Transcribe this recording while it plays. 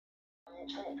you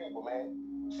treat people, man.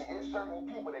 See, it's certain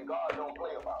people that God don't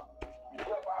play about. Be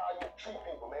careful how you treat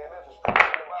people, man. There's a scripture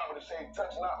in the Bible that says,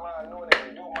 touch not my anointed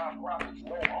and do my prophets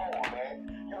no harm, man.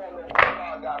 You don't know what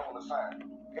God got on assignment.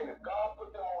 And if God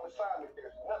put them on assignment,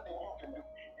 there's nothing you can do.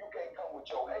 You can't come with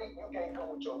your hate. You can't come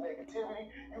with your negativity.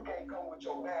 You can't come with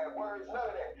your bad words. None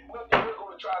of that. Nothing you're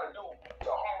going to try to do to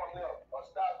harm them or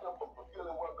stop them from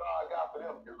fulfilling what God got for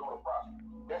them is going to prosper.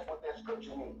 That's what that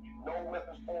scripture means. No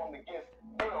weapons formed against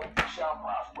them shall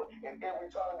prosper, and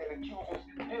every tongue that accuses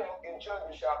them in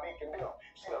judgment shall be condemned.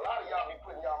 See, a lot of y'all be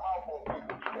putting y'all mouth on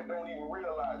people that don't even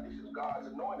realize this is God's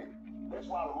anointed. That's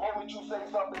why the moment you say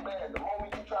something bad, the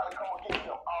moment you try to come against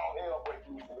them, all hell breaks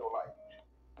loose in your life.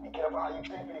 Be careful how you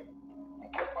treat people. Be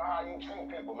careful how you treat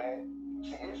people, man.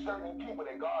 See, it's certain people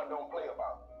that God don't play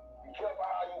about. Be careful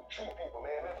how you treat people,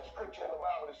 man. There's a scripture in the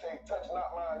Bible that says, touch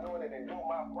not my anointed and do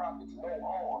my prophets no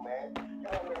harm, man. You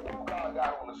don't know who God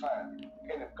got on assignment.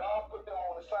 And if God put them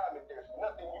on assignment, there's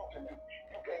nothing you can do.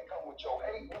 You can't come with your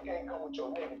hate. You can't come with your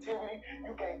negativity.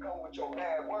 You can't come with your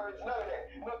bad words. None of that.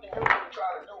 Nothing you're going to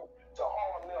try to do to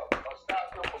harm them or stop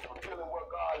them from fulfilling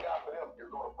what God got for them is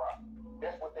going to prosper.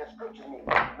 That's what that scripture means.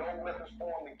 No weapons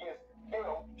formed against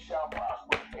them shall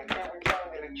prosper, and every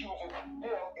tongue that accuses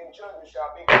them in judgment shall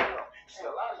be condemned. See,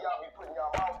 a lot of y'all be putting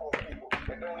y'all mouth on people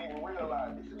that don't even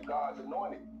realize this is God's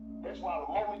anointed. That's why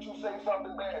the moment you say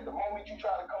something bad, the moment you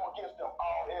try to come against them,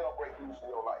 all hell breaks loose in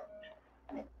your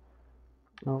life.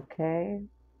 Okay.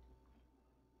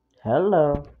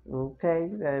 Hello. Okay,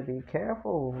 you gotta be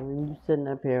careful when you sitting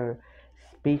up here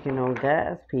speaking on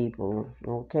God's people.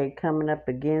 Okay, coming up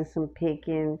against them,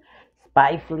 picking,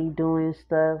 spitefully doing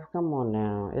stuff. Come on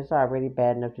now. It's already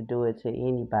bad enough to do it to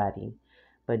anybody.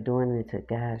 But doing it to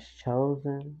God's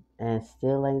chosen and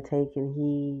still ain't taking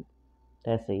heed,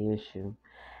 that's an issue.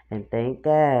 And thank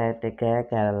God that God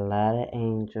got a lot of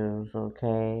angels,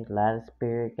 okay? A lot of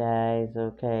spirit guys,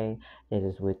 okay? That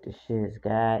is with the shits.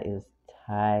 God is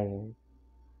tired,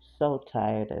 so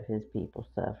tired of his people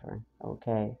suffering,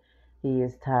 okay? He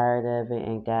is tired of it,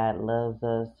 and God loves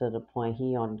us to the point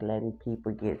he only letting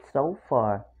people get so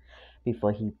far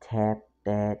before he tap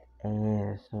that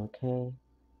ass, okay?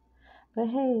 But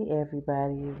hey,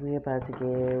 everybody, we're about to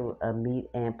get a meat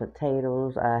and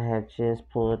potatoes. I have just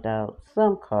pulled out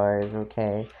some cards,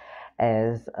 okay,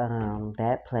 as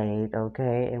that played,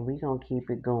 okay, and we're gonna keep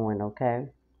it going, okay.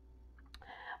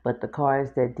 But the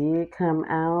cards that did come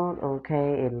out,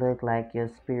 okay, it looked like your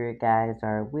spirit guides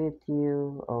are with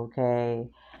you, okay.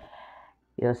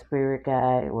 Your spirit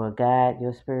guide, well, God,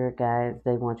 your spirit guides,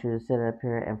 they want you to sit up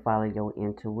here and follow your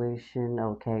intuition,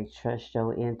 okay? Trust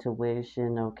your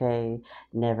intuition, okay?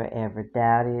 Never ever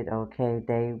doubt it, okay?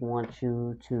 They want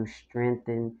you to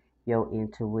strengthen your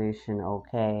intuition,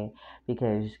 okay?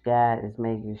 Because God is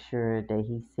making sure that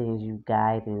He sends you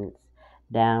guidance,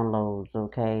 downloads,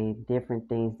 okay? Different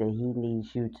things that He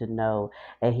needs you to know,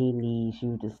 and He needs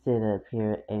you to sit up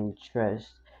here and trust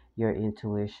your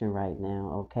intuition right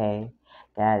now, okay?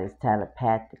 God is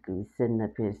telepathically sitting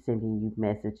up here sending you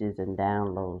messages and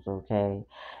downloads, okay?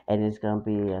 And it's going to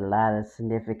be a lot of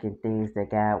significant things that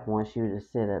God wants you to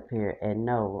sit up here and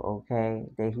know, okay?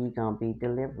 That He going to be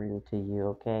delivering to you,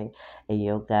 okay? And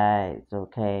your guides,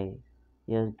 okay?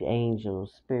 Your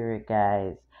angels, spirit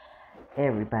guides,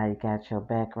 everybody got your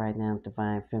back right now,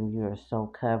 Divine Femme. You are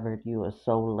so covered. You are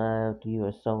so loved. You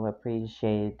are so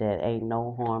appreciated that ain't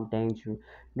no harm, danger,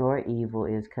 nor evil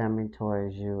is coming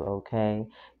towards you, okay?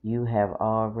 You have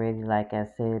already, like I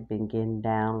said, been getting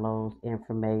downloads,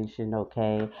 information,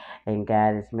 okay? And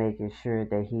God is making sure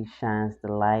that He shines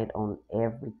the light on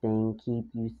everything, keep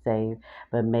you safe,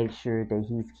 but make sure that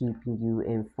He's keeping you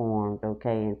informed,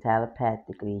 okay? And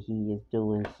telepathically, He is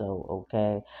doing so,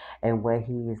 okay? And what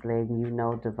he is letting you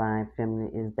know, Divine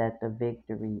Feminine, is that the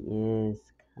victory is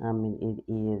coming.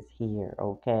 It is here,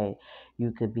 okay?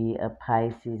 You could be a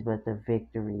Pisces, but the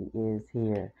victory is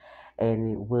here.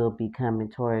 And it will be coming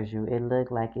towards you. It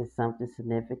looked like it's something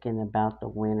significant about the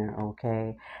winter,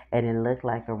 okay? And it looked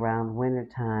like around winter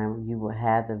time you will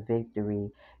have the victory.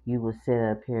 You will sit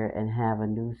up here and have a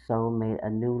new soulmate,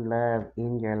 a new love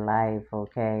in your life,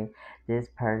 okay? This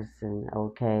person,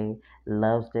 okay,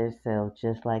 loves themselves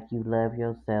just like you love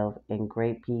yourself, and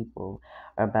great people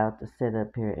are about to sit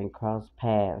up here and cross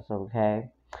paths,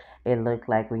 okay? It looks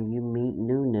like when you meet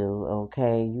Nunu,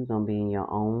 okay, you're gonna be in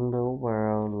your own little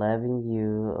world, loving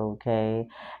you, okay?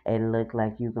 And look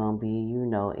like you're gonna be,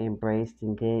 embraced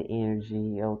in good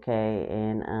energy, okay?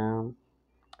 And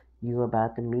you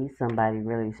about to meet somebody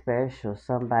really special,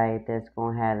 somebody that's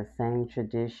gonna have the same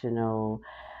traditional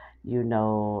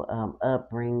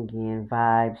upbringing,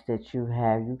 vibes that you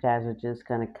have. You guys are just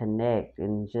gonna connect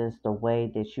in just a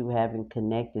way that you haven't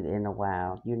connected in a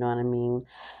while. You know what I mean?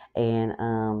 And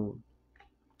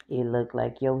it looked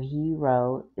like your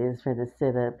hero is for to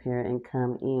sit up here and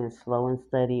come in. Slow and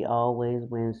steady always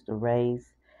wins the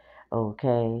race.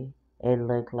 Okay. It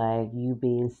looked like you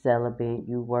being celibate,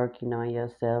 you working on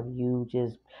yourself, you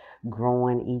just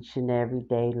growing each and every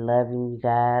day, loving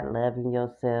God, loving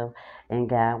yourself, and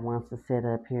God wants to sit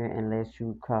up here and let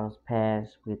you cross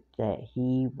paths with that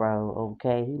hero,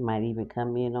 okay? He might even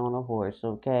come in on a horse,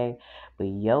 okay? But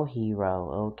your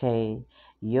hero, okay?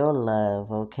 Your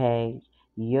love, okay?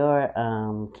 Your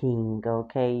king,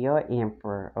 okay? Your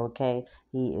emperor, okay?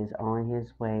 He is on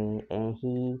his way, and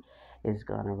he is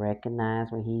going to recognize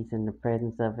when he's in the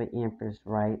presence of an empress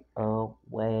right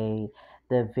away.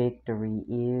 The victory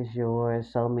is yours.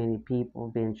 So many people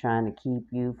been trying to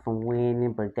keep you from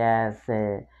winning, but God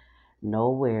said,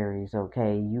 no worries,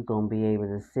 okay? You gonna be able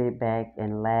to sit back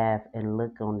and laugh and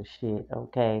look on the shit,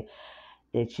 okay?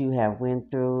 That you have went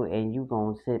through, and you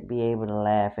gonna be able to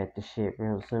laugh at the shit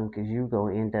real soon, cause you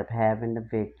gonna end up having the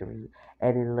victory,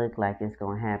 and it look like it's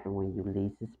gonna happen when you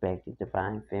least expect it,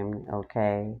 divine feminine,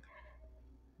 okay?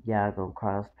 Y'all gonna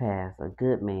cross paths. A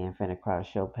good man finna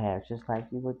cross your path just like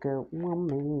you a good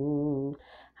woman.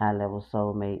 High level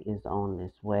soulmate is on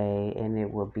its way, and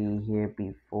it will be here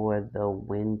before the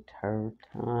winter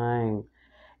time.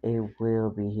 It will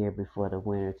be here before the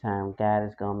winter time. God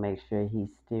is gonna make sure He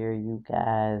steer you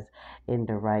guys in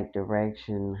the right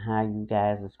direction. How you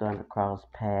guys is gonna cross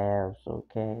paths,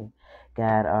 okay?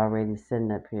 God already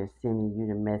sitting up here sending you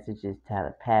the messages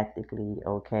telepathically,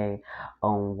 okay,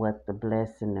 on what the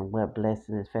blessing and what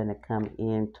blessing is finna come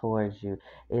in towards you.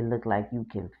 It look like you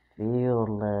can feel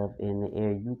love in the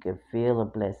air. You can feel a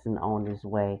blessing on its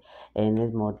way, and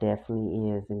it most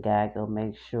definitely is. And God gonna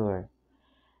make sure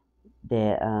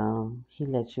that he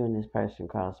let you and this person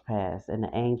cross paths, and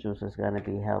the angels is going to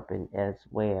be helping as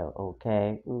well,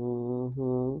 okay?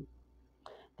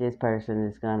 This person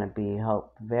is going to be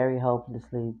very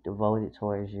hopelessly devoted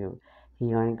towards you. He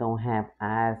ain't going to have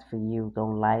eyes for you,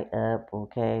 going to light up,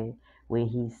 okay? When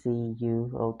he see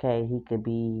you, okay? He could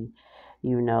be,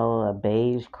 a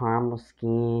beige caramel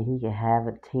skin. He could have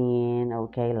a tan,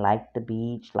 okay? Like the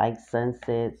beach, like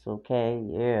sunsets, okay?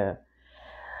 Yeah.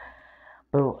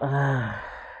 But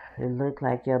it looked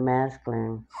like your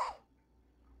masculine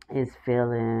is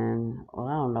feeling, well,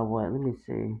 I don't know what, let me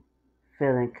see.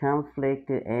 Feeling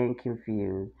conflicted and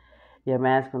confused. Your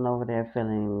masculine over there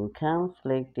feeling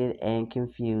conflicted and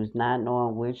confused, not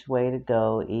knowing which way to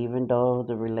go, even though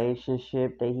the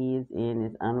relationship that he is in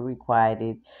is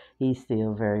unrequited, he's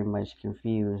still very much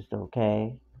confused,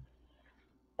 okay?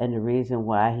 And the reason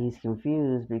why he's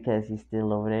confused because he's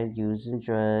still over there using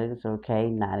drugs, okay,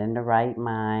 not in the right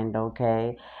mind,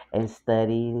 okay, and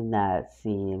studying, not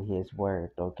seeing his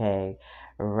worth, okay.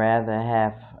 Rather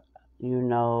have,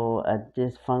 a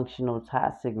dysfunctional,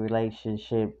 toxic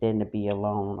relationship than to be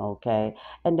alone, okay.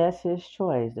 And that's his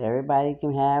choice. Everybody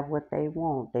can have what they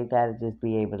want. They got to just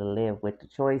be able to live with the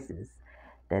choices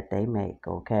that they make,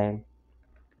 okay.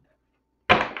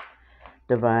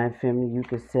 Divine Feminine, you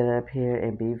could sit up here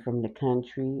and be from the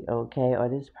country, okay? Or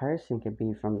this person could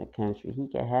be from the country. He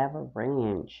could have a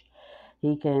ranch.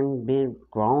 He can be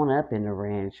grown up in a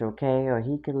ranch, okay? Or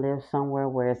he can live somewhere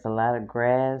where it's a lot of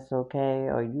grass, okay?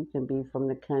 Or you can be from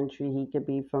the country. He could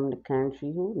be from the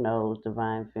country. Who knows,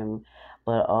 Divine Feminine?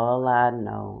 But all I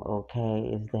know, okay,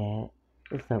 is that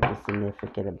there's something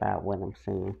significant about what I'm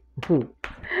saying.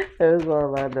 That's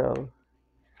all I know.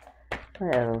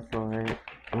 What else, Lord?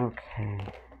 Okay.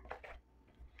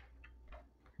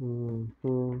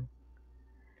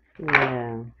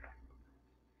 Yeah.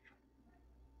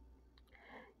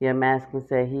 Your masculine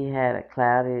said he had a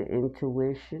clouded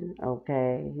intuition.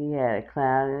 Okay. He had a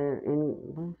clouded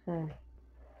what's that?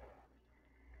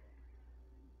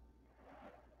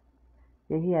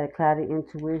 Yeah, he had a clouded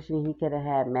intuition. He could have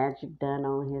had magic done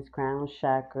on his crown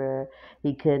chakra.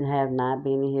 He couldn't have not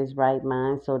been in his right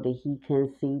mind so that he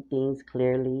couldn't see things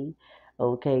clearly.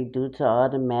 Okay, due to all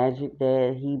the magic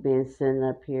that he been sitting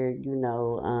up here,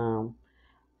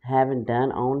 haven't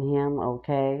done on him,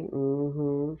 okay?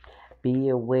 Be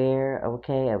aware,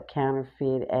 okay, of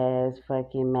counterfeit ass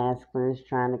fucking masculines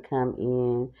trying to come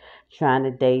in, trying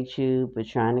to date you, but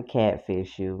trying to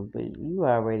catfish you. But you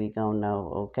already gonna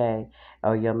know, okay?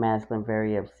 Or your masculine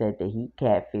very upset that he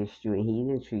catfished you and he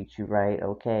didn't treat you right,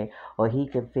 okay? Or he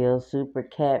could feel super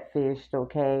catfished,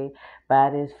 okay, by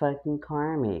this fucking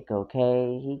karmic,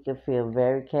 okay? He could feel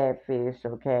very catfished,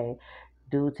 okay,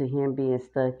 due to him being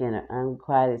stuck in an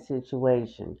unquiet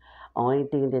situation. Only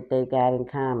thing that they got in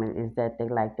common is that they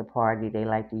like to party, they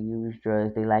like to use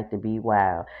drugs, they like to be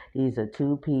wild. These are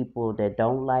two people that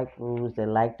don't like rules, that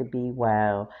like to be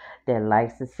wild, that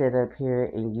likes to sit up here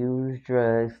and use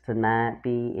drugs to not be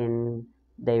in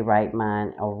their right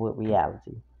mind or with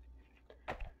reality.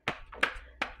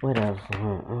 What else?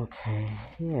 Okay.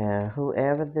 Yeah,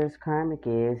 whoever this karmic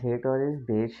is, here go this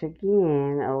bitch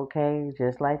again. Okay,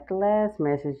 just like the last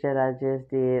message that I just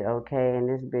did. Okay, and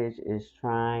this bitch is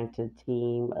trying to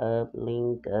team up,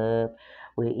 link up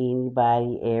with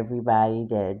anybody, everybody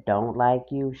that don't like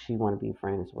you. She want to be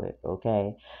friends with.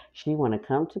 Okay, she want to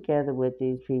come together with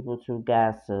these people to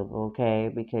gossip.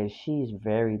 Okay, because she's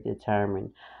very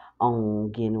determined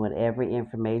on getting whatever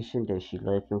information that she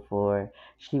looking for.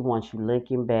 She wants you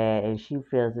looking bad, and she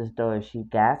feels as though if she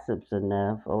gossips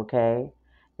enough, okay,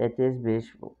 that this bitch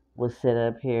will sit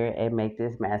up here and make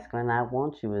this masculine I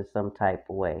want you in some type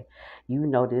of way. You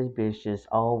know this bitch just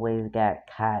always got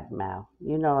cotton mouth.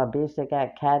 You know a bitch that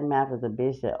got cotton mouth is a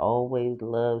bitch that always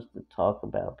loves to talk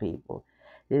about people.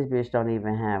 This bitch don't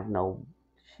even have no.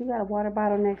 She got a water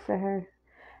bottle next to her.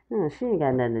 She ain't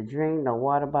got nothing to drink, no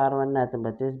water bottle or nothing,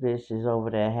 but this bitch is over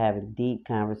there having deep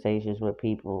conversations with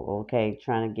people, okay,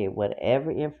 trying to get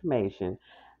whatever information,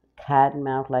 cotton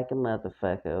mouth like a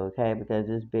motherfucker, okay, because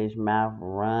this bitch mouth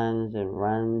runs and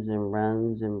runs and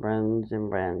runs and runs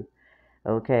and runs.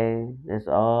 Okay, that's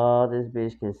all this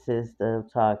bitch consists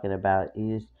of talking about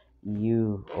is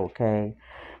you, okay?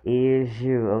 Is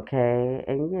you, okay?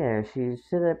 And yeah, she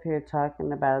sit up here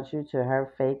talking about you to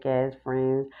her fake ass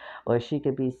friends, or she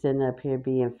could be sitting up here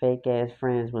being fake ass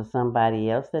friends with somebody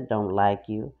else that don't like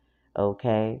you,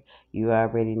 okay? You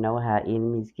already know how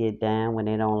enemies get down when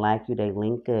they don't like you, they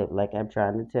link up, like I'm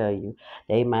trying to tell you.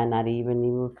 They might not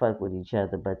even fuck with each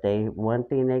other, but they one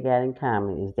thing they got in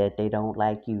common is that they don't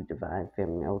like you, divine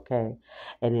feminine, okay?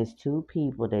 And it's two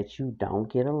people that you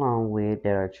don't get along with that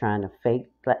are trying to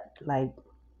fake like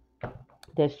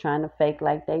that's trying to fake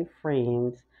like they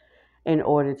friends in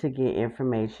order to get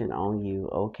information on you,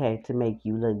 okay? To make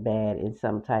you look bad in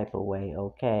some type of way,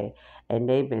 okay? And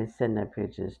they've been sitting up here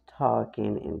just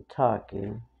talking and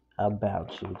talking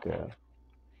about you, girl.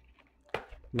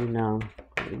 You know,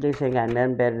 this ain't got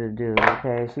nothing better to do,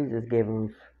 okay? She just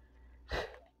giving.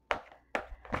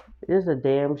 It's a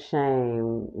damn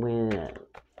shame when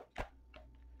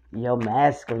your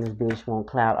masculine bitch want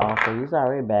clout off of you. It's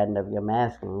already bad enough your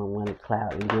masculine want to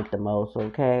clout and get the most,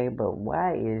 okay? But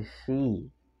why is she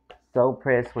so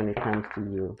pressed when it comes to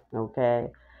you, okay?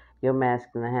 Your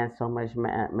masculine has so much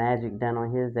magic done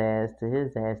on his ass to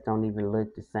his ass don't even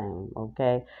look the same,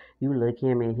 okay? You look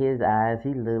him in his eyes,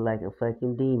 he look like a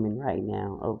fucking demon right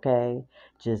now, okay?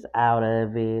 Just out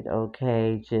of it,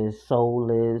 okay? Just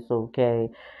soulless, okay?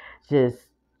 Just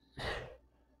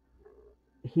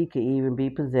he could even be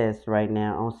possessed right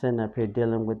now. I'm sitting up here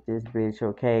dealing with this bitch,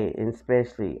 okay? And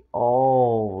especially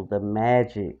all the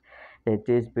magic that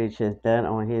this bitch has done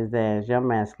on his ass. Your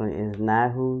masculine is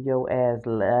not who your ass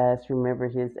last remember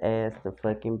his ass to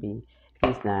fucking be.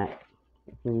 He's not.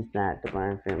 He's not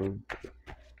divine feminine.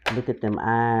 Look at them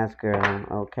eyes, girl,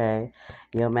 okay?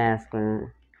 Your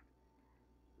masculine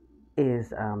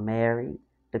is married.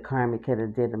 The karmic could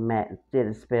have did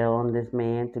a spell on this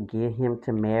man to get him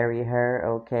to marry her.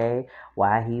 Okay,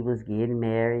 while he was getting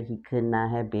married, he could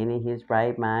not have been in his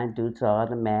right mind due to all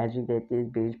the magic that this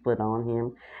bitch put on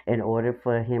him in order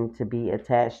for him to be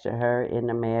attached to her in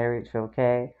the marriage.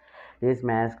 Okay, this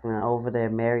masculine over there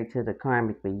married to the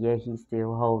karmic, but yet he's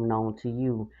still holding on to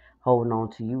you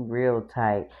real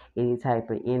tight. Any type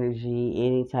of energy,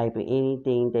 any type of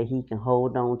anything that he can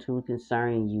hold on to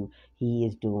concerning you, he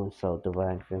is doing so,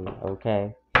 divine feminine,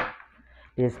 okay?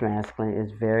 This masculine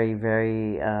is very,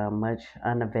 very much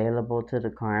unavailable to the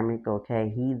karmic,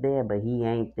 okay? He there, but he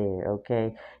ain't there,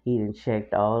 okay? He done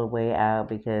checked all the way out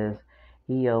because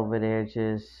he over there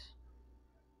just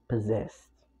possessed,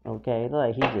 okay?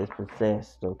 Like he just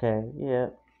possessed, okay? Yeah.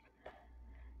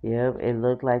 Yep, it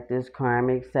looked like this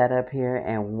karmic sat up here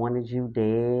and wanted you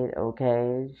dead,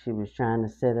 okay? She was trying to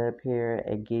sit up here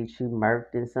and get you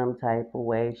murked in some type of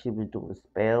way. She was doing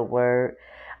spell work,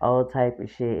 all type of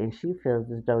shit, and she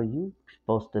feels as though you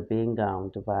supposed to been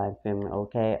gone, divine feminine,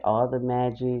 okay? All the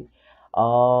magic,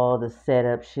 all the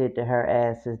setup shit that her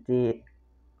asses did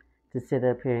to sit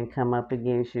up here and come up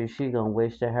against you, she gonna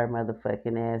wish that her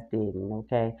motherfucking ass didn't,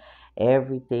 okay?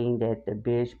 Everything that the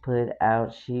bitch put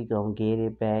out, she gonna get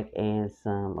it back and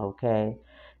some, okay?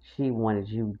 She wanted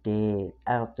you dead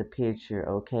out the picture,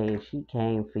 okay? She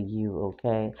came for you,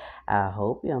 okay? I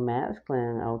hope your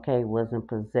masculine, okay, wasn't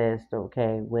possessed,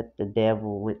 okay, with the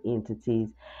devil, with entities,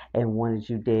 and wanted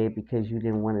you dead because you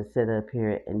didn't want to sit up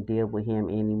here and deal with him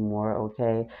anymore,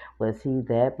 okay? Was he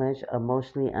that much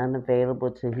emotionally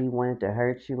unavailable till he wanted to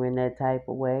hurt you in that type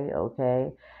of way,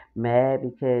 okay? Mad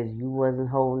because you wasn't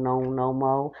holding on no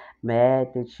more? Mad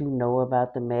that you know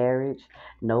about the marriage?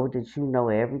 Know that you know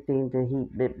everything that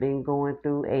he been going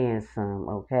through and some,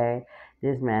 okay?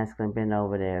 This masculine been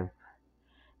over there.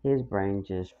 His brain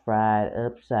just fried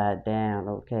upside down,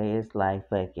 okay? It's like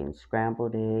fucking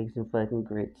scrambled eggs and fucking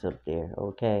grits up there,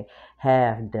 okay?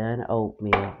 Half done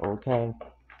oatmeal, okay?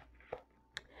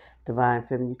 Divine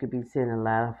Feminine, you could be seeing a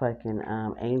lot of fucking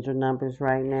angel numbers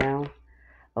right now.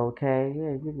 Okay,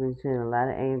 yeah, you've been seeing a lot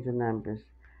of angel numbers.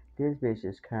 This bitch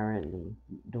is currently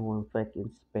doing fucking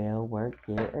spell work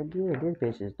yet again. This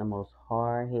bitch is the most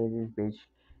hard headed bitch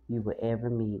you will ever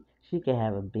meet. She can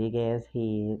have a big ass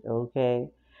head, okay?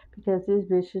 Because this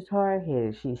bitch is hard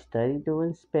headed. She studied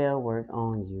doing spell work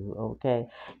on you, okay?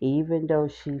 Even though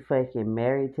she fucking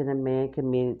married to the man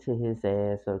committed to his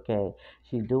ass, okay?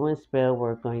 She doing spell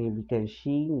work on you because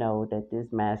she know that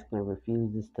this masculine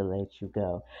refuses to let you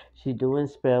go. She doing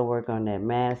spell work on that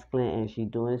masculine and she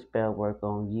doing spell work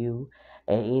on you.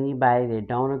 And anybody that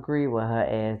don't agree with her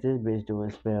ass, this bitch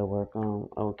doing spell work on,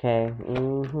 okay?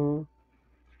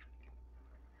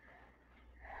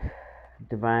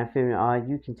 Divine Feminine, all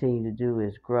you continue to do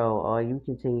is grow. All you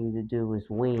continue to do is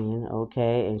win,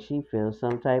 okay? And she feels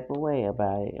some type of way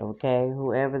about it, okay?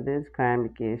 Whoever this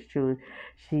karmic is,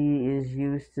 she is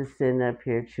used to sitting up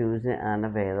here choosing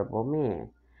unavailable men.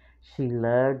 She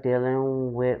loved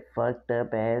dealing with fucked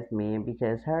up ass men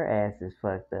because her ass is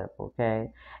fucked up, okay?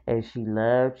 And she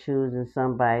loved choosing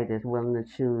somebody that's willing to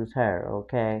choose her,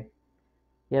 okay?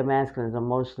 Your masculine is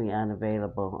emotionally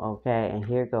unavailable, okay? And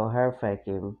here go her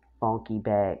fucking funky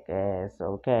back ass,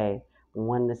 okay?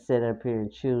 Wanting to sit up here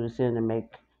and choose him to make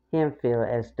him feel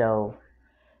as though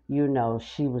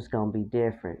she was gonna be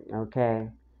different, okay?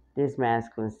 This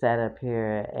masculine sat up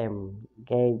here and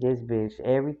gave this bitch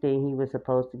everything he was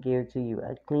supposed to give to you,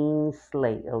 a clean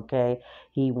slate, okay?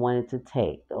 He wanted to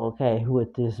take, okay,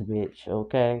 with this bitch,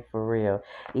 okay, for real.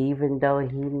 Even though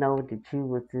he know that you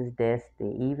was his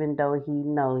destiny, even though he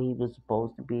know he was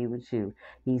supposed to be with you,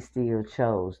 he still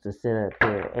chose to sit up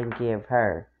here and give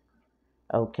her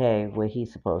okay, what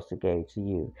he's supposed to give to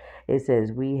you. It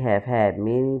says we have had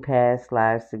many past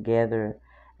lives together,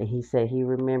 and he said he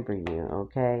remember you,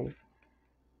 okay?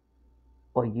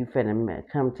 Or you finna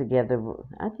come together.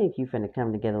 I think you finna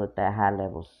come together with that high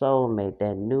level soulmate,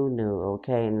 that new,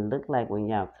 okay? And it look like when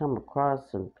y'all come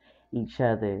across each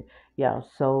other, y'all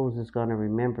souls is gonna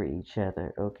remember each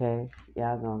other, okay?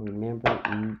 Y'all gonna remember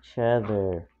each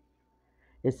other.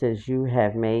 It says, you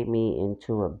have made me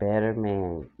into a better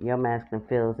man. Your masculine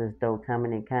feels as though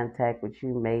coming in contact with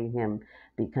you made him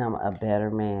become a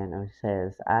better man. It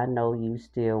says, I know you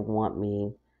still want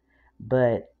me,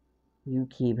 but you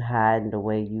keep hiding the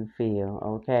way you feel,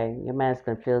 okay? Your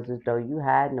masculine feels as though you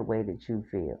hiding the way that you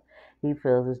feel. He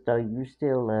feels as though you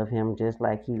still love him just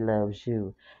like he loves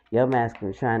you. Your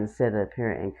masculine trying to sit up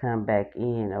here and come back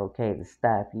in, okay, to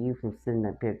stop you from sitting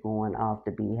up here going off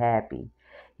to be happy.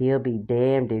 He'll be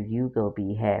damned if you go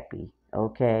be happy,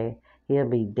 okay? He'll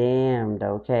be damned,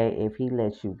 okay, if he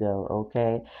lets you go,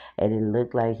 okay? And it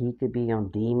looked like he could be on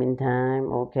demon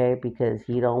time, okay, because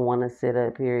he don't want to sit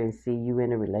up here and see you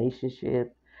in a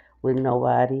relationship with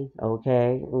nobody,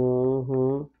 okay?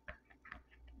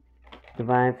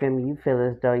 Divine Feminine, you feel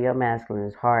as though your masculine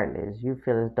is heartless. You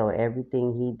feel as though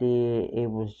everything he did, it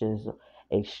was just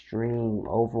extreme,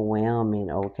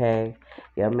 overwhelming, okay?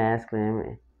 Your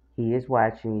masculine, he is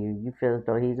watching you. You feel as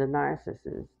though he's a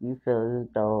narcissist. You feel as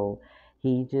though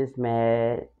he just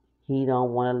mad. He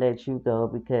don't want to let you go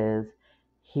because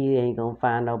he ain't gonna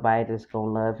find nobody that's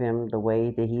gonna love him the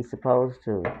way that he's supposed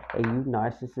to. And you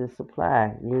narcissist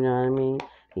supply. You know what I mean?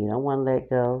 He don't want to let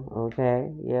go,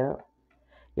 okay? Yep.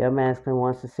 Your masculine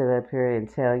wants to sit up here and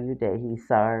tell you that he's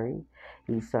sorry.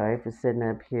 He's sorry for sitting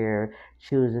up here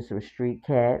choosing some street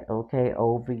cat, okay,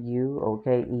 over you,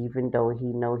 okay, even though he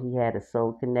know he had a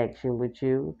soul connection with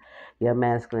you. Your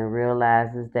masculine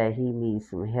realizes that he needs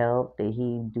some help, that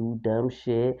he do dumb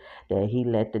shit, that he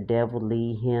let the devil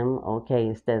lead him, okay,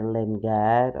 instead of letting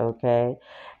God, okay.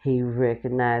 He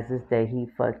recognizes that he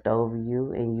fucked over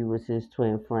you and you was his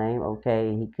twin flame, okay,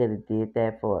 and he could have did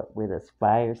that for with a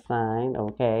fire sign,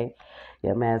 okay.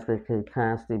 Your masculine could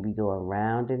constantly be going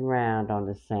round and round on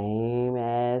the same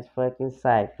ass fucking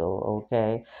cycle,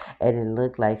 okay? And it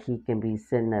look like he can be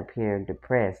sitting up here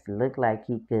depressed. It look like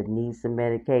he could need some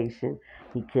medication.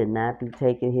 He could not be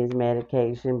taking his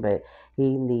medication, but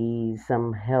he needs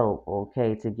some help,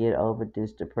 okay, to get over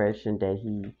this depression that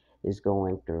he is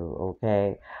going through,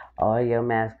 okay? All your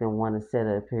masculine want to sit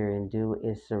up here and do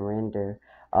is surrender.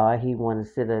 All he want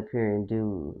to sit up here and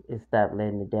do is stop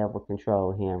letting the devil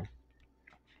control him.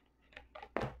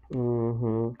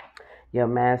 Your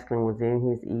masculine was in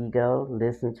his ego,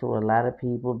 listened to a lot of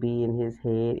people, be in his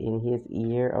head, in his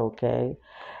ear, okay?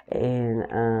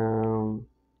 And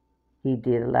he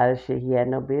did a lot of shit he had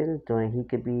no business doing. He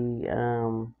could be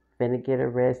finna get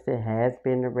arrested, has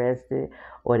been arrested,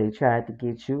 or they tried to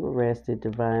get you arrested,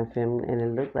 Divine Feminine, and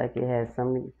it looked like it had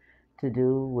something to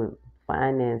do with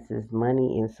finances,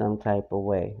 money in some type of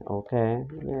way. Okay,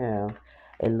 yeah.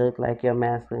 It looked like your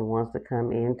masculine wants to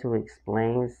come in to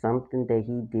explain something that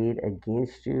he did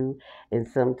against you in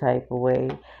some type of way.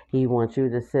 He wants you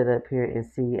to sit up here and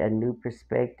see a new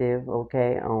perspective,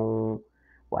 okay, on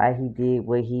why he did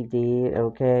what he did,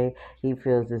 okay? He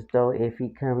feels as though if he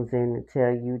comes in to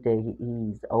tell you that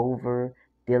he's over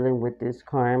dealing with this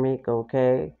karmic,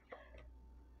 okay?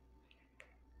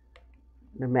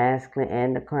 The masculine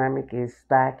and the karmic is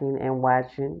stalking and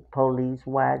watching, police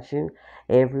watching,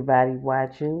 everybody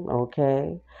watching,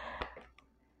 okay?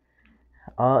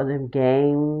 All them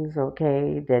games,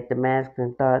 okay, that the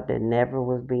masculine thought that never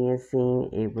was being seen,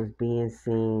 it was being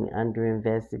seen under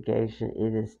investigation.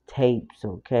 It is tapes,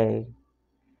 okay?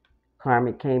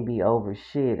 Karmic can't be over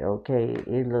shit, okay?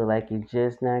 It look like it's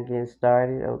just not getting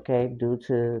started, okay, due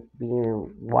to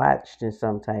being watched in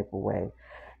some type of way.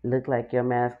 Look like your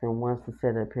masculine wants to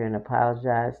sit up here and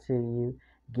apologize to you,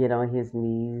 get on his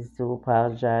knees to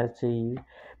apologize to you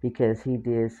because he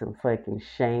did some fucking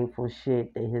shameful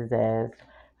shit that his ass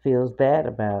feels bad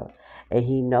about. And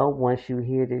he know once you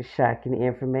hear this shocking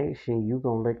information, you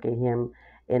gonna look at him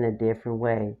in a different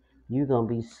way. You gonna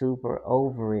be super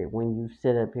over it when you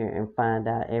sit up here and find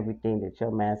out everything that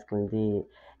your masculine did.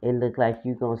 It look like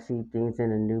you gonna see things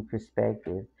in a new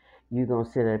perspective. You gonna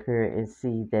sit up here and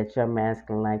see that your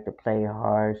masculine like to play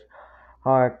harsh,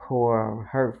 hardcore,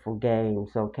 hurtful games,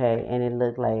 okay? And it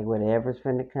look like whatever's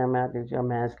finna come out that your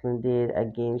masculine did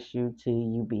against you to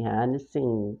you behind the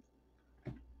scenes,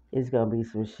 it's gonna be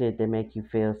some shit that make you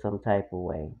feel some type of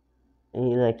way.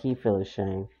 And he feel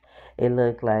ashamed. It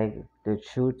look like the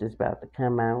truth is about to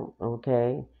come out,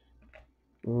 okay?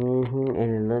 And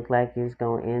it look like it's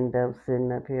gonna end up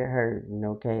sitting up here hurting,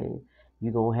 okay?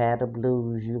 You gonna have the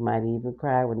blues. You might even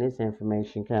cry when this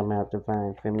information come out,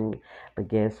 Divine Feminine. But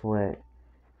guess what?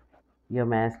 Your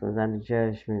masculine's under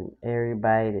judgment.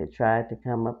 Everybody that tried to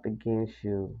come up against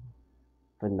you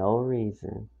for no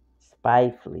reason,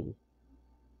 spitefully,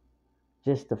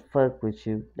 just to fuck with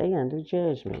you, they under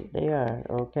judgment. They are,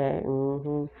 okay?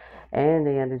 And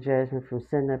they under judgment from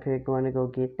sitting up here going to go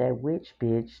get that witch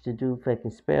bitch to do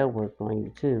fucking spell work on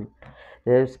you, too.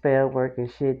 Their spell work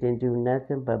and shit didn't do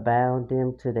nothing but bound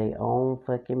them to their own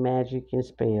fucking magic and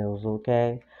spells,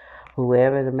 okay?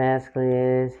 Whoever the masculine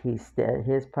is,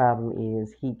 his problem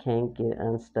is he can't get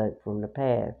unstuck from the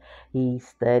past. He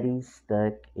studies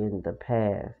stuck in the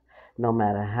past. No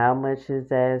matter how much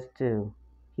his ass do,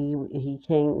 he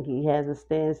can't. He has a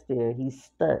standstill. He's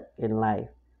stuck in life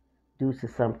due to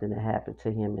something that happened to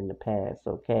him in the past,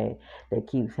 okay? That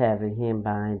keeps having him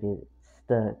binded,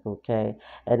 stuck, okay?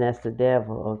 And that's the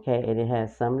devil, okay? And it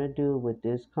has something to do with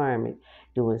this karmic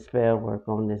doing spell work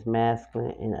on this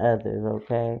masculine and others,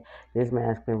 okay? This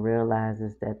masculine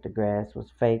realizes that the grass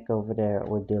was fake over there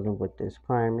or dealing with this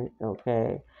karmic,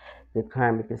 okay? The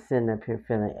karmic is sitting up here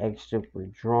feeling extra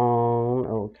withdrawn,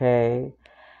 okay?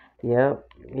 Yep.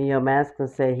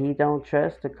 Masculine said he don't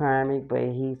trust the karmic, but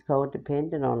he's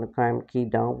codependent on the karmic. He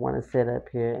don't want to sit up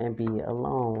here and be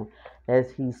alone.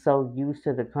 As he's so used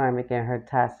to the karmic and her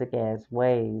toxic ass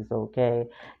ways, okay,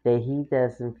 that he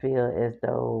doesn't feel as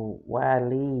though why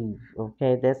leave,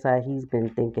 okay? That's how he's been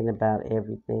thinking about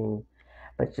everything.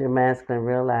 But your masculine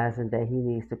realizing that he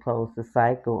needs to close the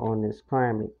cycle on this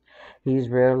karmic. He's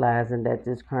realizing that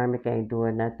this karmic ain't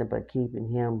doing nothing but keeping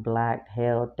him blocked,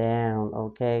 held down,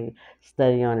 okay?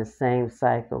 Study on the same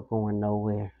cycle, going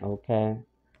nowhere, okay?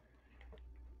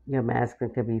 Your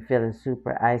masculine could be feeling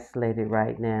super isolated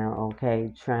right now,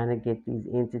 okay? Trying to get these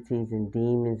entities and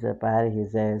demons up out of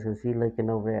his ass because he looking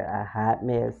over there a hot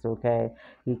mess, okay?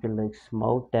 He could look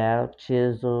smoked out,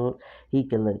 chiseled. He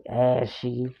could look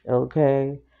ashy,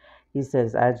 okay? He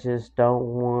says, I just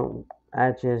don't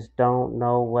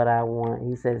know what I want.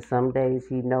 He says some days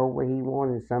he know what he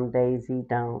wants and some days he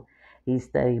don't. He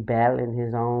steady battling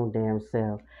his own damn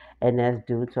self. And that's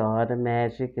due to all the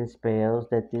magic and spells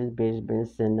that this bitch been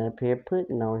sitting up here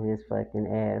putting on his fucking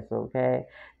ass, okay?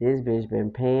 This bitch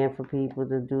been paying for people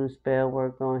to do spell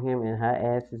work on him, and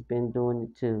her ass has been doing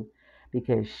it too.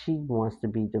 Because she wants to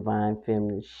be divine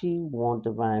feminine. She want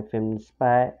divine feminine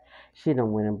spot. She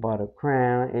done went and bought a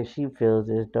crown, and she feels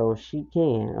as though she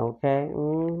can, okay?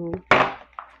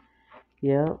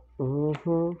 Yep.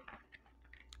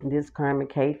 This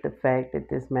karmic hate the fact that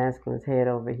this masculine's head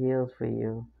over heels for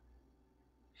you.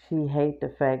 She hate the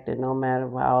fact that no matter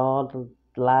what all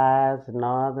the lies and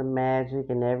all the magic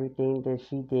and everything that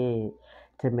she did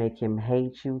to make him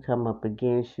hate you, come up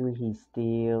against you, he's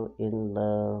still in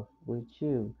love with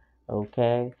you.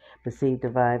 Okay? But see,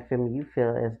 divine feminine, you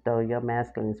feel as though your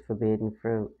masculine is forbidden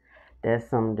fruit. That's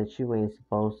something that you ain't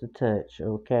supposed to touch,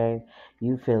 okay?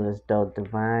 You feel as though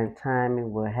divine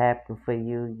timing will happen for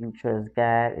you. You trust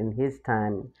God and His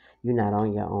timing. You're not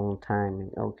on your own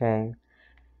timing, okay?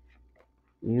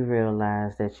 You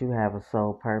realize that you have a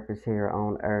sole purpose here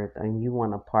on earth and you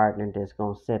want a partner that's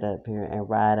going to sit up here and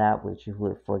ride out with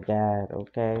you for God,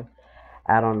 okay?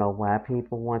 I don't know why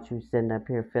people want you sitting up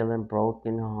here feeling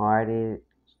broken hearted,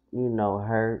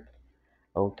 hurt,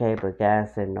 okay? But God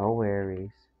said, no worries.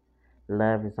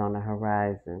 Love is on the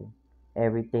horizon.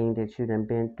 Everything that you done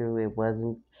been through, it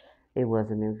wasn't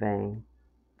in vain.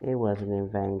 It wasn't in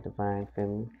vain, divine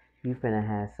feminine. You finna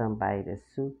have somebody that's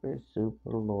super, super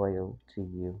loyal to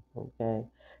you, okay?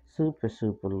 Super,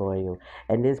 super loyal.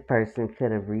 And this person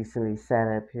could have recently sat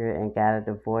up here and got a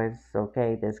divorce,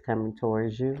 okay, that's coming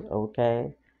towards you,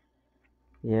 okay?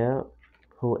 Yep.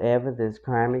 Whoever this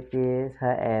karmic is,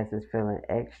 her ass is feeling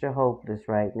extra hopeless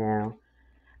right now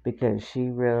because she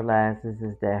realizes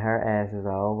is that her ass is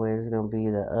always gonna be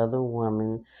the other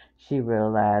woman. She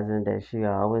realizing that she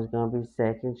always gonna be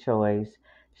second choice.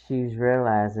 She's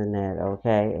realizing that,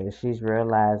 okay, and she's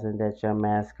realizing that your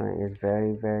masculine is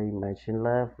very, very much in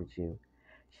love with you.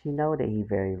 She know that he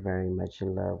very, very much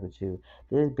in love with you.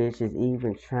 This bitch is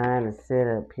even trying to sit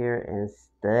up here and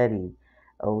study,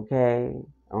 okay,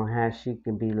 on how she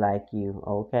can be like you,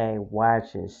 okay,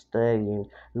 watching, studying,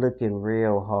 looking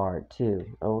real hard too,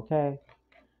 okay.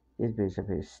 This bitch up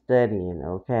here studying,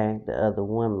 okay, the other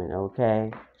woman,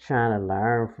 okay, trying to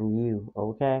learn from you,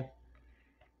 okay.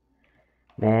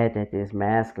 Mad that this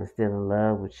masculine still in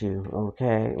love with you,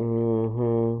 okay.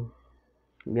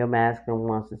 Your masculine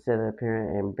wants to sit up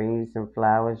here and bring you some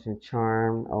flowers and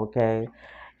charm, okay?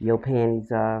 Your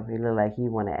panties off. It look like he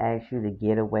want to ask you to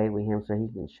get away with him so he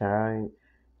can charm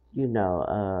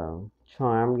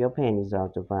your panties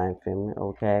off, divine feminine,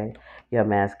 okay? Your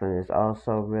masculine is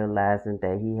also realizing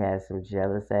that he has some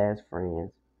jealous ass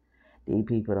friends. These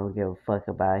people don't give a fuck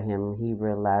about him. He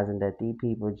realizing that these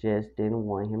people just didn't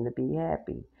want him to be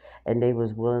happy. And they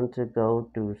was willing to go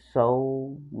through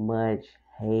so much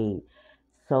hate,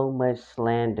 so much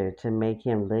slander to make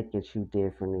him look at you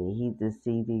differently. He just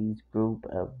see these group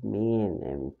of men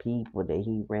and people that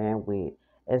he ran with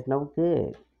as no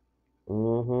good.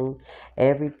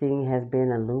 Everything has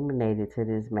been illuminated to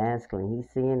this masculine. He's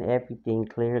seeing everything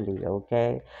clearly,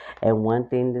 okay? And one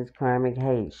thing this karmic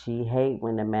hates, she hate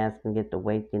when the masculine get to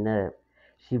waking up.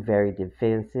 She very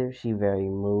defensive. She very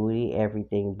moody.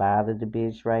 Everything bothered the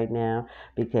bitch right now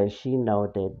because she know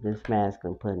that this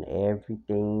masculine putting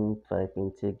everything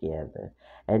fucking together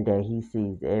and that he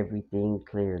sees everything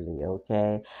clearly,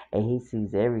 okay? And he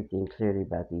sees everything clearly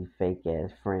about these fake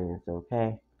ass friends,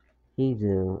 okay? He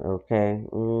do, okay?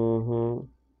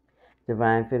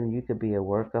 Divine feminine, you could be a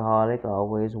workaholic,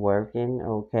 always working,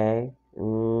 okay?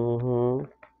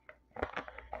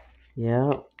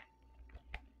 Yep.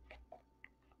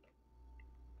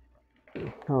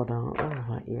 Hold on. Oh,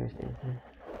 my ears itching.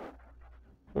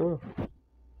 Oh,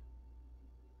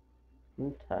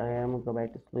 I'm tired. I'm gonna go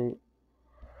back to sleep.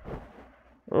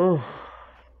 Oh,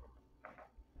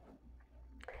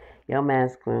 your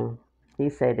masculine. He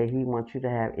say that he wants you to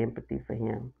have empathy for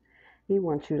him. He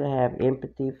wants you to have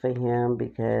empathy for him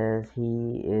because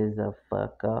he is a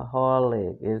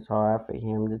fuckaholic. It's hard for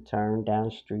him to turn down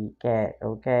street cat,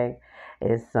 okay?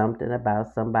 It's something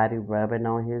about somebody rubbing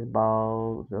on his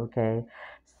balls, okay?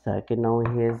 Sucking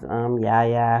on his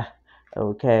yaya,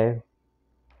 okay?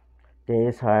 That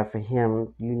it's hard for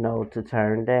him, to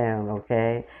turn down,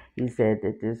 okay? He said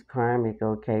that this karmic,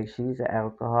 okay, she's an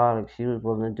alcoholic. She was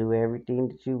willing to do everything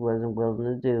that you wasn't willing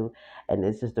to do. And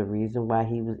this is the reason why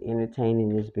he was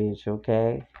entertaining this bitch,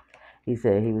 okay? He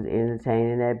said he was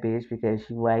entertaining that bitch because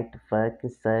she liked to fuck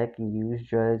and suck and use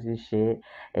drugs and shit.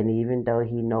 And even though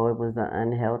he know it was an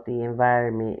unhealthy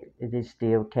environment, it just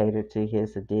still catered to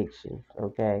his addictions.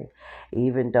 Okay,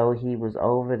 even though he was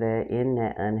over there in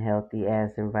that unhealthy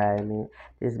ass environment,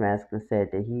 this masculine said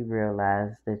that he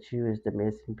realized that you is the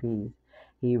missing piece.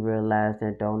 He realized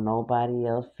that don't nobody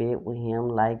else fit with him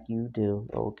like you do.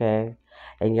 Okay,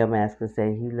 and your masculine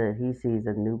said he sees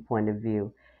a new point of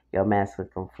view. Your master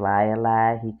can fly a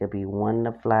lot. He could be one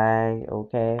to fly.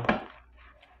 Okay.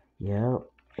 Yep.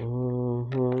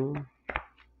 Mhm.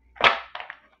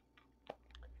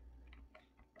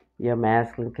 Your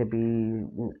masculine could be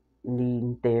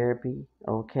needing therapy.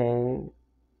 Okay.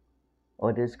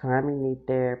 Or this karmic need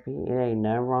therapy. It ain't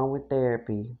nothing wrong with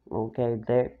therapy. Okay.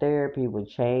 Therapy will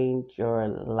change your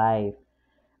life.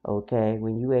 Okay.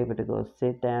 When you able to go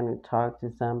sit down and talk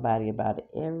to somebody about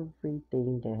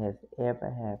everything that has ever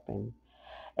happened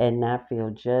and not feel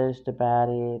judged about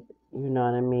it. You know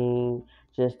what I mean?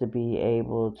 Just to be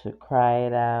able to cry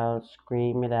it out,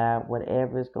 scream it out,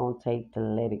 whatever it's going to take to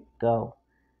let it go.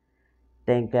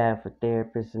 Thank God for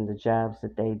therapists and the jobs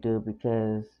that they do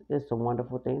because it's a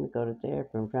wonderful thing to go to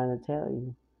therapy. I'm trying to tell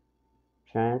you.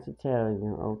 Trying to tell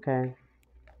you, okay?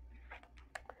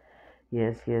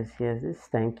 Yes, yes, yes. This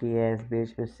stanky ass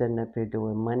bitch been sitting up here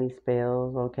doing money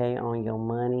spells, okay, on your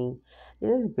money.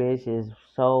 This bitch is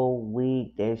so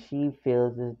weak that she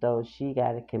feels as though she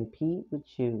got to compete with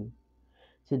you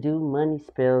to do money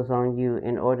spells on you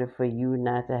in order for you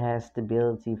not to have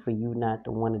stability, for you not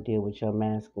to want to deal with your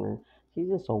masculine. She's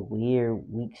just a weird,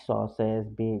 weak sauce ass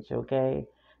bitch, okay?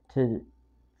 To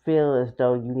feel as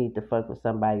though you need to fuck with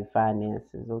somebody's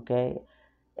finances, okay?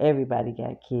 Everybody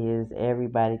got kids,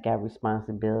 everybody got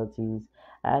responsibilities.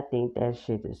 I think that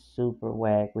shit is super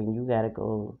whack when you gotta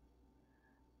go,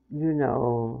 you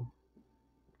know,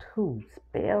 to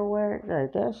spell work.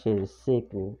 Like that shit is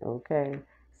sickening, okay?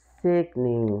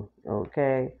 Sickening,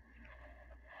 okay?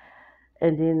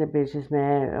 And then the bitch is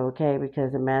mad, okay,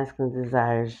 because the masculine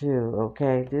desires you,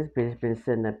 okay? This bitch been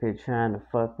sitting up here trying to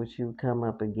fuck with you, come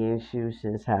up against you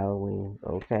since Halloween,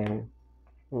 okay?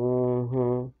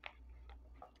 Mm-hmm.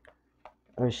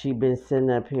 Or she been sitting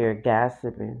up here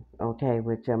gossiping, okay,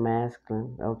 with your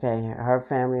masculine, okay? Her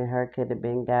family and her could have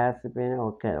been gossiping,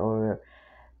 okay, or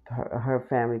her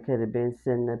family could have been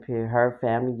sitting up here. Her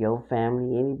family, your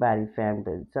family, anybody family,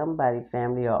 but somebody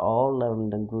family or all of them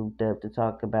done grouped up to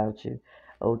talk about you.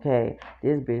 Okay,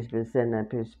 this bitch been sitting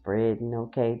up here spreading,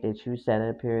 okay, that you sat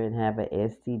up here and have a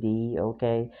STD,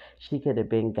 okay. She could have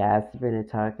been gossiping and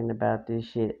talking about this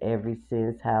shit ever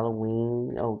since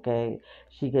Halloween, okay.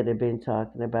 She could have been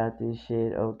talking about this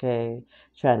shit, okay.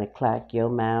 Trying to clock your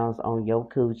mouths on your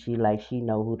coochie like she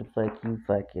know who the fuck you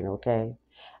fucking, okay.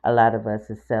 A lot of us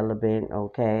is celibate,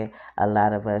 okay? A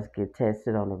lot of us get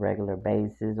tested on a regular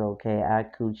basis, okay?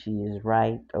 Our coochie is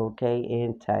right, okay?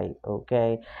 And tight,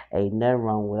 okay? Ain't nothing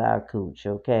wrong with our cooch,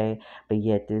 okay? But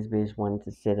yet this bitch wanted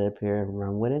to sit up here and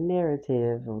run with a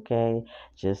narrative, okay?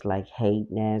 Just like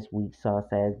hating ass, weak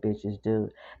sauce ass bitches do.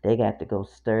 They got to go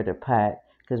stir the pot.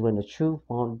 Because when the truth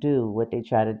won't do what they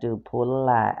try to do, pull a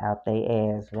lie out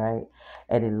their ass, right?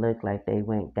 And it looked like they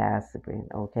went gossiping,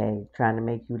 okay? Trying to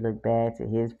make you look bad to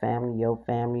his family, your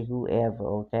family, whoever,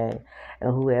 okay?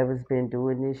 And whoever's been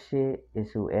doing this shit is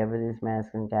whoever this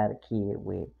masculine got a kid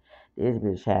with. This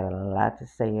bitch had a lot to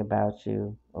say about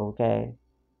you, okay?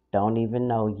 Don't even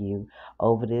know you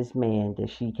over this man that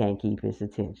she can't keep his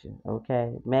attention,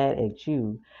 okay? Mad at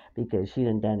you because she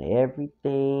done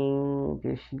everything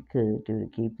that she could do to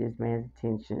keep this man's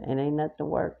attention and ain't nothing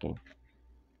working.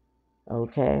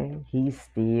 Okay, he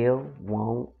still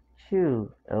won't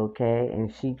you, okay,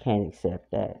 and she can't accept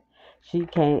that. She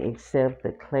can't accept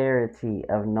the clarity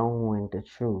of knowing the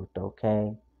truth,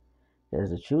 okay, because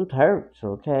the truth hurts,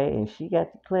 okay, and she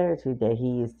got the clarity that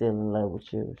he is still in love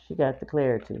with you. She got the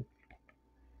clarity.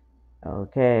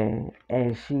 Okay,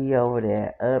 and she over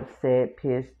there upset,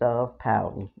 pissed off,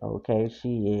 pouting. Okay,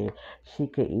 she is. She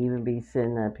could even be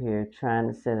sitting up here trying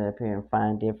to sit up here and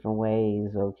find different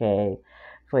ways. Okay,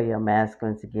 for your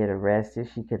masculine to get arrested.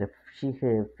 She could have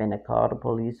finna call the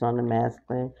police on the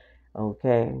masculine.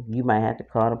 Okay, you might have to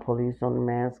call the police on the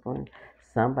masculine.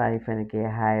 Somebody finna get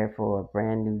hired for a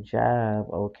brand new job.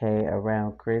 Okay,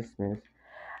 around Christmas.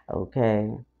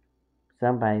 Okay,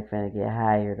 somebody finna get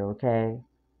hired. Okay.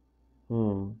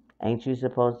 Hmm. Ain't you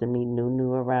supposed to meet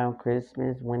Nunu around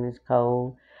Christmas when it's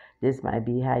cold? This might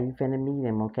be how you finna meet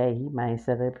him, okay? He might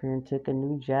set up here and took a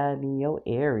new job in your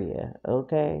area,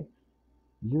 okay?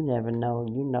 You never know.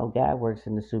 You know God works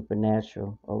in the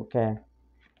supernatural, okay?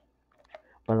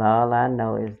 Well, all I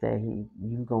know is that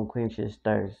you gonna quench his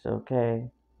thirst, okay?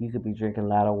 You could be drinking a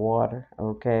lot of water,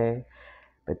 okay?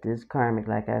 But this karmic,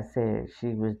 like I said, she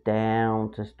was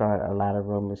down to start a lot of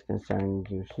rumors concerning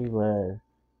you. She was.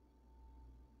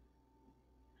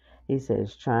 He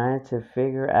says, trying to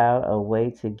figure out a way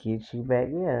to get you back.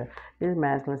 Yeah, this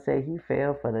masculine say he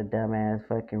fell for the dumbass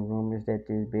fucking rumors that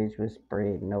this bitch was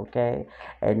spreading, okay?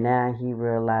 And now he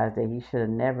realized that he should have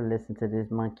never listened to this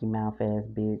monkey mouth ass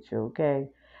bitch, okay?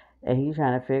 And he's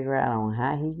trying to figure out on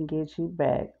how he can get you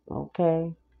back,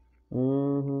 okay?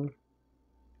 Mm-hmm.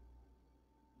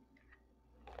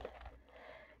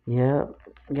 Yep.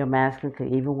 Your masculine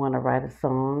could even want to write a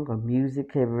song, or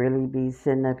music could really be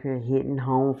sitting up here hitting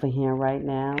home for him right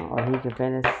now, or he could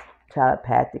finish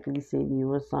telepathically sing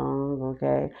you a song,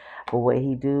 okay? But what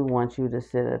he do want you to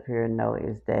sit up here and know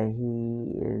is that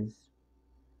he is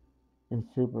in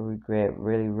super regret,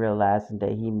 really realizing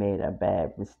that he made a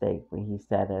bad mistake when he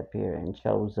sat up here and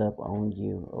chose up on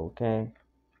you, okay?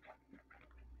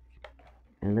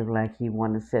 And look like he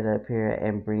want to sit up here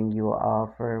and bring you an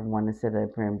offer, want to sit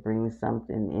up here and bring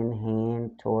something in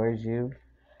hand towards you,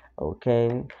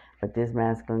 okay? But this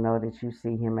man's gonna know that you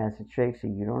see him as a trickster.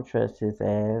 You don't trust his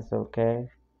ass, okay?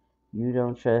 You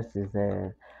don't trust his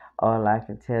ass. All I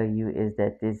can tell you is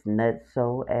that this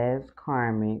nutso ass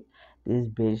Karmic, this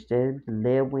bitch that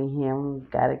lived with him,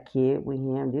 got a kid with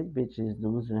him, this bitch is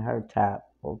losing her top,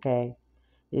 okay?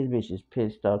 This bitch is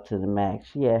pissed off to the max.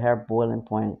 She at her boiling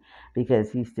point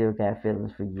because he still got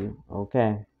feelings for you,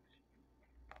 okay?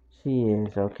 She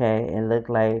is, okay? And look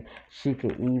like she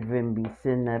could even be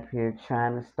sitting up here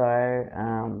trying to start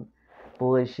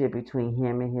bullshit between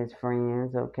him and his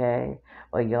friends, okay?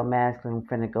 Or your masculine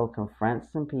finna go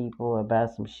confront some people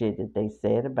about some shit that they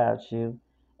said about you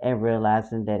and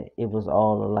realizing that it was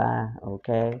all a lie,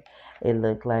 okay? It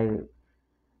looked like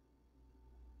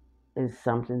it's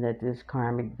something that this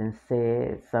karmic then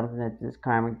said, something that this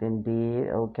karmic then did,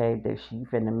 okay, that she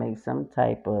finna make some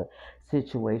type of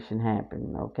situation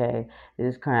happen, okay?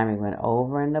 This karmic went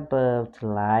over and above to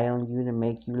lie on you to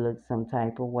make you look some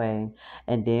type of way.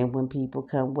 And then when people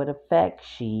come with a fact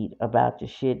sheet about the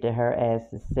shit that her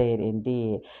ass has said and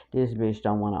did, this bitch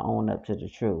don't want to own up to the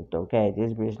truth, okay?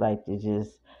 This bitch like to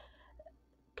just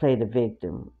play the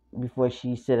victim before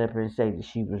she sit up and say that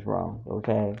she was wrong,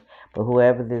 okay? But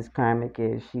whoever this karmic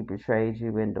is, she betrayed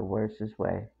you in the worstest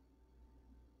way.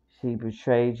 She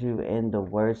betrayed you in the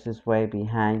worstest way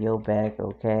behind your back,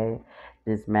 okay?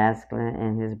 This masculine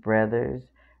and his brothers,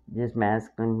 this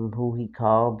masculine who he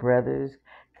called brothers,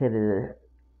 could have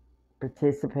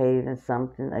participated in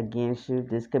something against you.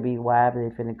 This could be why they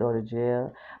finna go to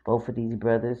jail. Both of these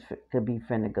brothers could be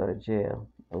finna go to jail,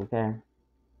 okay?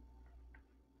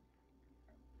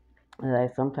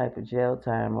 Like some type of jail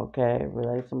time, okay? But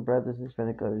like some brothers is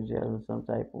gonna go to jail in some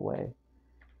type of way.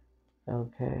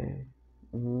 Okay.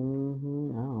 I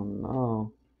don't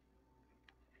know.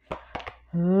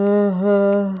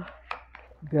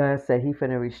 God said he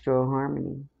finna restore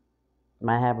harmony.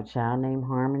 Might have a child named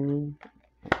Harmony.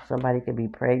 Somebody could be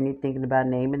pregnant thinking about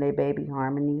naming their baby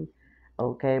Harmony.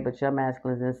 Okay, but your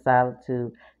masculine is in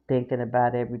solitude, thinking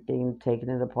about everything, taking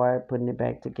it apart, putting it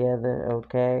back together.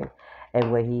 Okay,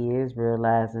 and what he is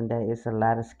realizing that it's a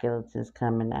lot of skeletons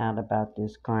coming out about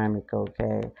this karmic.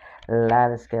 Okay, a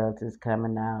lot of skeletons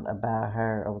coming out about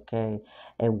her. Okay,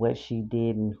 and what she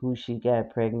did and who she got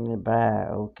pregnant by.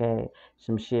 Okay,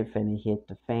 some shit finna hit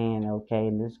the fan. Okay,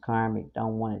 and this karmic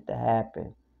don't want it to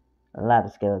happen. A lot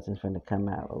of skeletons finna come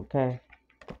out, okay?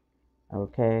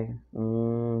 Okay?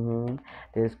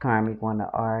 This karmic wanna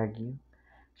argue.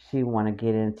 She wanna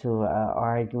get into a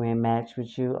arguing match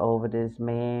with you over this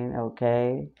man,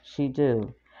 okay? She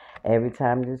do. Every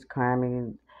time this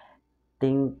karmic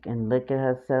think and look at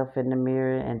herself in the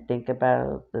mirror and think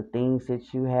about the things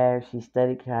that you have, she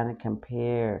study trying to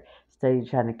compare, study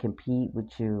trying to compete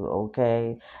with you,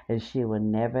 okay? And she will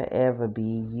never ever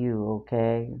be you,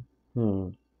 okay?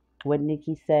 Hmm. What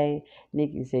Nikki say?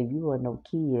 Nikki said you a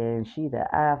Nokia and she the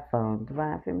iPhone.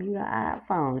 Divine from you the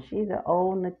iPhone. She the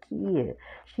old Nokia.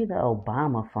 She the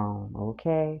Obama phone.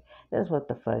 Okay, that's what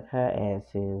the fuck her ass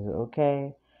is.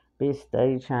 Okay, bitch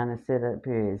study trying to sit up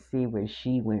here and see where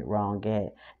she went wrong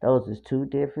at. Those is two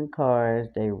different cars.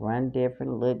 They run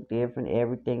different, look different,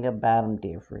 everything about them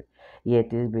different. Yet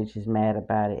this bitch is mad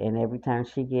about it, and every time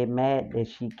she get mad that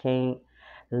she can't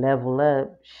level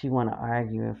up, she want to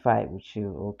argue and fight with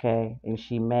you, okay? And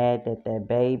she mad that that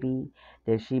baby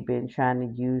that she been trying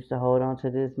to use to hold on to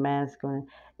this masculine,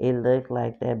 it looked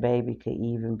like that baby could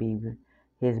even be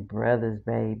his brother's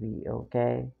baby,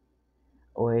 okay?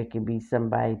 or it could be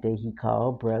somebody that he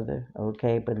called brother,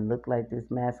 okay? But it looked like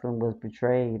this masculine was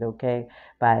betrayed, okay,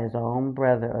 by his own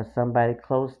brother or somebody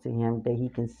close to him that he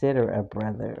considered a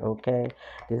brother, okay?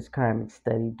 This karmic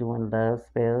study doing love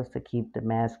spells to keep the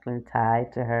masculine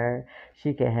tied to her.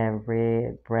 She could have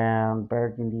red, brown,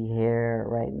 burgundy hair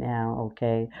right now,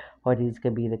 okay? Or these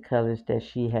could be the colors that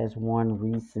she has worn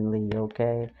recently,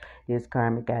 okay? This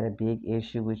karmic got a big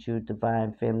issue with you,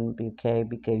 divine feminine, okay?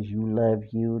 Because you, love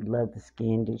the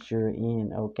skin that you're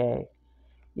in, okay?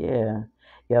 Yeah.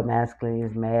 Your masculine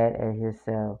is mad at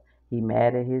himself. He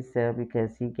mad at himself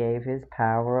because he gave his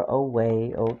power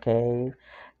away, okay,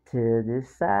 to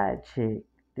this side chick,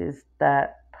 this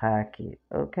thought pocket,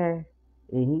 okay?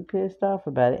 And he pissed off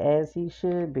about it, as he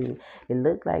should be. It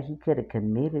looked like he could have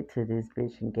committed to this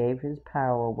bitch and gave his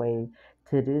power away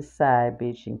to this side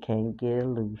bitch and can't get it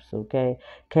loose, okay?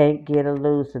 Can't get it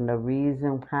loose. And the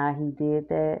reason why he did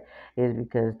that is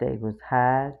because they was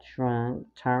high, drunk,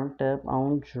 turned up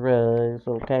on drugs,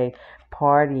 okay?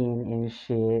 Partying and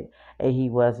shit, and he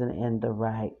wasn't in the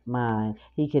right mind.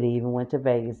 He could have even went to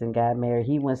Vegas and got married.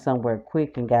 He went somewhere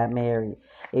quick and got married.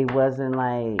 It wasn't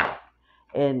like,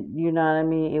 and you know what I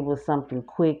mean. It was something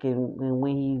quick, and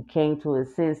when he came to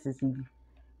his senses,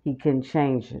 he couldn't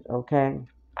change it. Okay,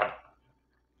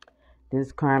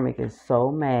 this karmic is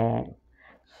so mad.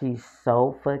 She's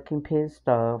so fucking pissed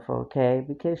off, okay?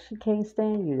 Because she can't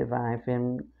stand you, divine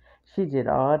feminine. She did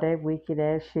all that wicked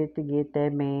ass shit to get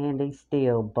that man. They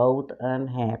still both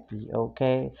unhappy,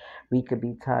 okay? We could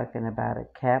be talking about a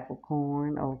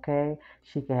Capricorn, okay?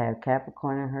 She could have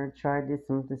Capricorn in her chart. There's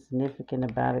something significant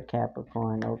about a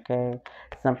Capricorn, okay?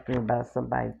 Something about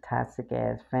somebody's toxic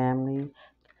ass family.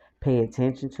 Pay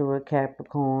attention to a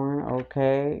Capricorn,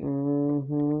 okay?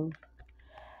 You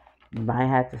might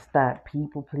have to stop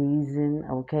people pleasing,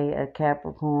 okay, a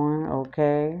Capricorn,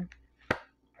 okay?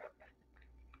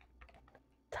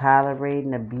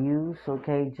 Tolerating abuse,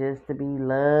 okay, just to be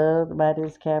loved by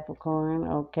this Capricorn,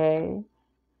 okay?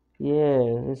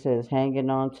 Yeah, it says hanging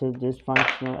on to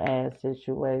dysfunctional ass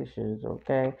situations,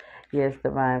 okay? Yes,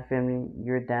 divine feminine,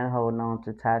 you're done holding on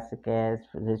to toxic ass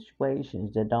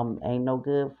situations that don't ain't no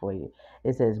good for you.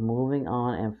 It says moving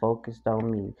on and focused on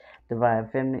me. Divine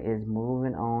feminine is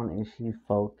moving on and she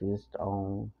focused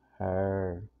on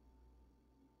her.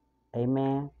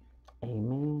 Amen.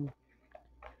 Amen.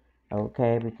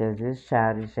 Okay, because this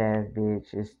childish ass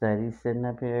bitch is study sitting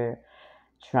up here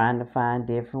trying to find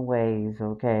different ways,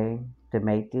 okay, to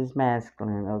make this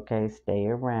masculine, okay, stay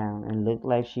around and look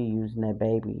like she using that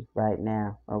baby right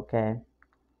now, okay?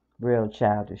 Real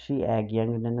childish. She act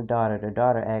younger than the daughter. The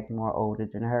daughter act more older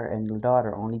than her, and the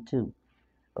daughter only two,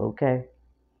 okay?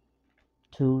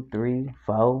 Two, three,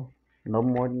 four, no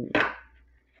more than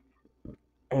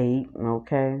eight,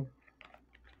 okay?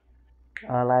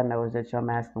 All I know is that your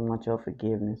masculine wants your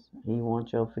forgiveness. He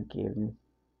wants your forgiveness.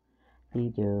 He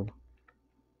do.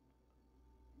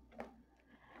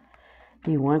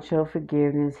 He wants your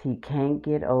forgiveness. He can't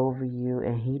get over you,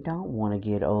 and he don't want to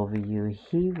get over you.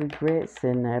 He regrets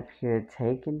sitting up here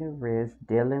taking the risk,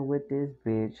 dealing with this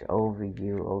bitch over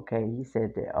you. Okay, he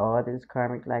said that all this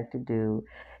karmic like to do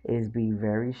is be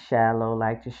very shallow,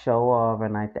 like to show off,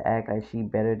 and like to act like she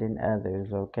better than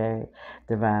others. Okay,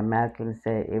 Divine Masculine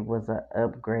said it was an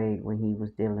upgrade when he was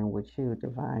dealing with you,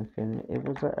 Divine Feminine. It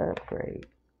was an upgrade,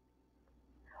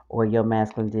 or your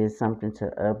masculine did something to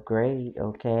upgrade,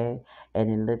 okay? And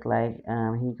it looked like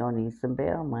he gonna need some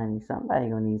bail money. Somebody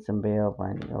gonna need some bail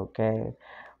money, okay?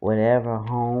 Whatever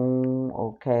home,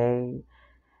 okay,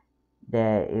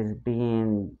 that is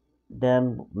being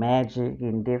done magic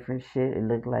and different shit. It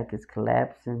looked like it's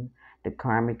collapsing. The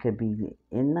karma could be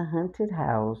in the haunted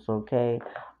house, okay,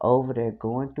 over there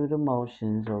going through the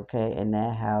motions, okay, and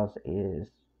that house is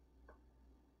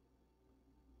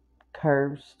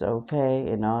cursed, okay,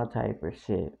 and all type of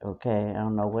shit, okay. I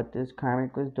don't know what this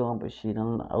karmic was doing, but she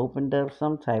done opened up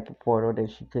some type of portal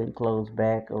that she couldn't close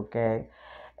back, okay.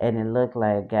 And it looked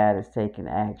like God is taking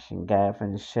action. God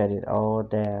finna shut it all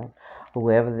down.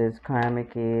 Whoever this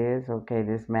karmic is, okay,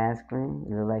 this masculine,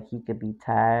 it look like he could be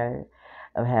tired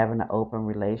of having an open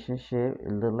relationship.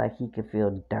 It look like he could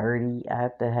feel dirty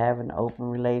after having an open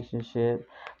relationship.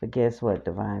 But guess what,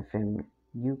 divine feminine?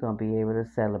 You gonna be able to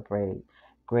celebrate.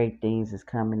 Great things is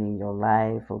coming in your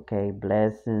life, okay?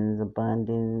 Blessings,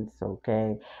 abundance,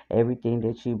 okay? Everything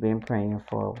that you've been praying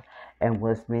for. And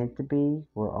what's meant to be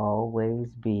will always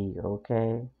be,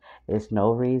 okay? It's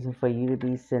no reason for you to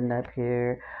be sitting up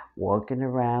here walking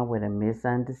around with a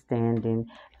misunderstanding,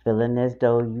 feeling as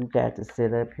though you got to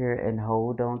sit up here and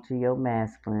hold on to your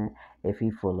masculine if he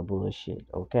full of bullshit,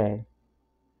 okay?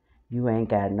 You ain't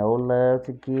got no love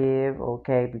to give,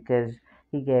 okay? Because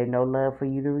He gave no love for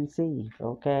you to receive,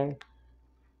 okay?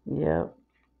 Yep.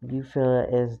 You feel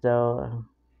as though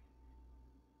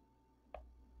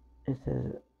it's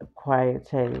a quiet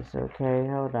taste, okay?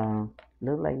 Hold on.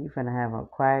 Look like you finna have a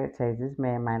quiet taste. This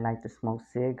man might like to smoke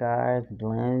cigars,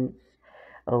 blunts,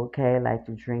 okay, like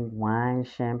to drink wine,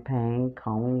 champagne,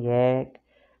 cognac,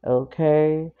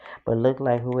 okay. But look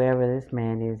like whoever this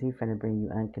man is, he finna bring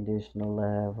you unconditional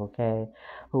love, okay.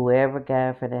 Whoever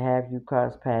God finna have you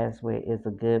cross paths with is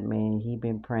a good man. He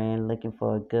been praying, looking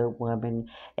for a good woman,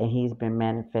 and he's been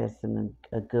manifesting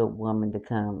a good woman to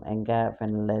come, and God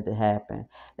finna let it happen.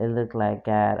 It look like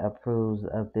God approves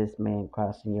of this man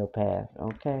crossing your path,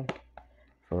 okay.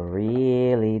 For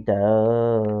really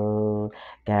though.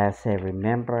 God said,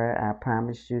 remember, I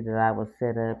promised you that I will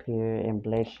sit up here and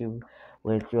bless you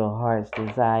with your heart's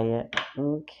desire.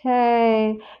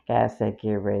 Okay. God said,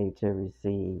 get ready to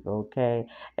receive. Okay.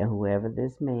 And whoever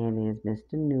this man is,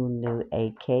 Mr. Nunu,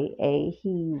 aka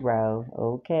Hero.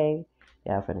 Okay.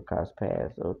 Y'all finna cross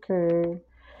paths. Okay.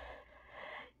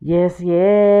 Yes,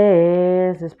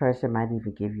 yes. This person might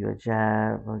even give you a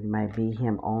job, or you might be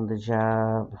him on the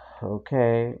job.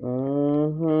 Okay.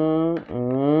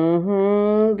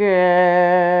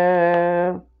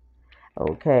 Girl.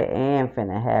 Okay, and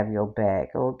finna have your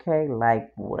back. Okay,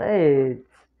 like what?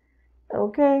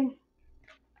 Okay.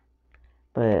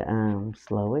 But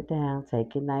slow it down.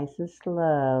 Take it nice and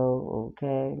slow.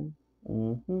 Okay.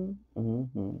 Mhm.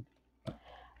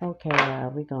 Okay,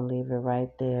 we're gonna leave it right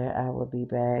there. I will be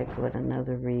back with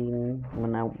another reading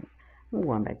I'm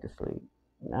going back to sleep.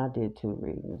 I did 2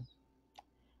 readings.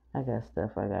 I got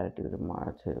stuff I gotta do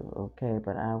tomorrow too. Okay,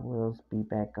 but I will be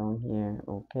back on here.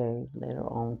 Okay, later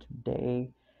on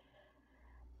today.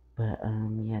 But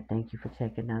yeah, thank you for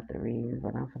checking out the readings.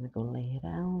 But I'm gonna go lay it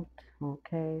out.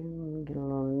 Okay, get a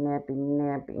little nap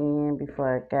in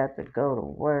before I got to go to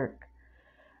work.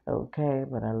 Okay,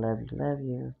 but I love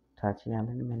you. Talk to y'all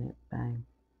in a minute. Bye.